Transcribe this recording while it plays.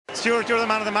Stuart, you're the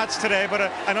man of the match today,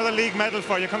 but another league medal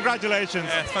for you. Congratulations.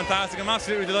 Yeah, it's fantastic. I'm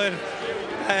absolutely delighted.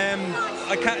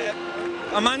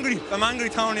 I'm angry,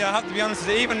 Tony. I have to be honest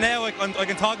with you. Even now, I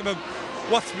can talk about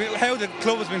how the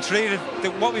club has been treated,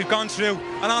 what we've gone through,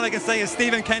 and all I can say is,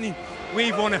 Stephen Kenny,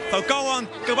 we've won it. So go on,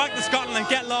 go back to Scotland and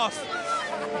get lost.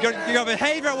 Your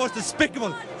behaviour was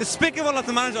despicable. Despicable as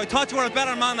the manager. I thought you were a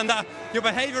better man than that. Your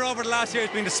behaviour over the last year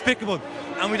has been despicable.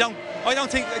 And I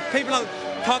don't think people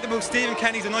talk about Stephen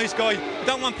Kenny's a nice guy. We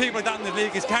don't want people like that in the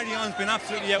league. His carry-on's been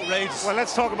absolutely outrageous. Well,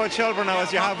 let's talk about Shelburne now,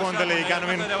 as you have won the league. And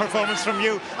I mean, performance from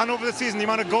you. And over the season, the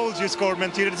amount of goals you scored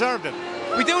meant you deserved it.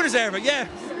 We do deserve it, yeah.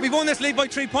 We won this league by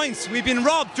 3 points. We've been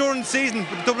robbed during the season with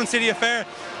the Dublin City affair.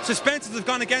 Suspensions have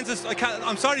gone against us.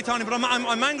 I'm sorry, Tony, but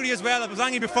I'm angry as well. I was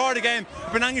angry before the game.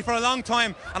 I've been angry for a long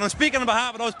time. And I'm speaking on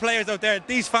behalf of those players out there.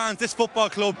 These fans, this football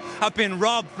club have been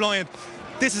robbed blind.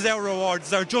 This is our reward. This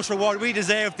is our just reward. We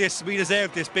deserve this. We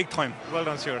deserve this big time. Well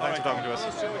done, Stuart. Thanks for talking to us.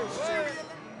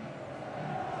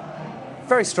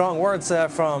 Very strong words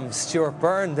from Stuart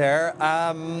Byrne there.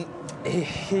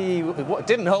 He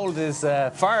didn't hold his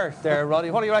fire there, Roddy.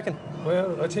 What do you reckon?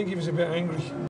 Well, I think he was a bit angry.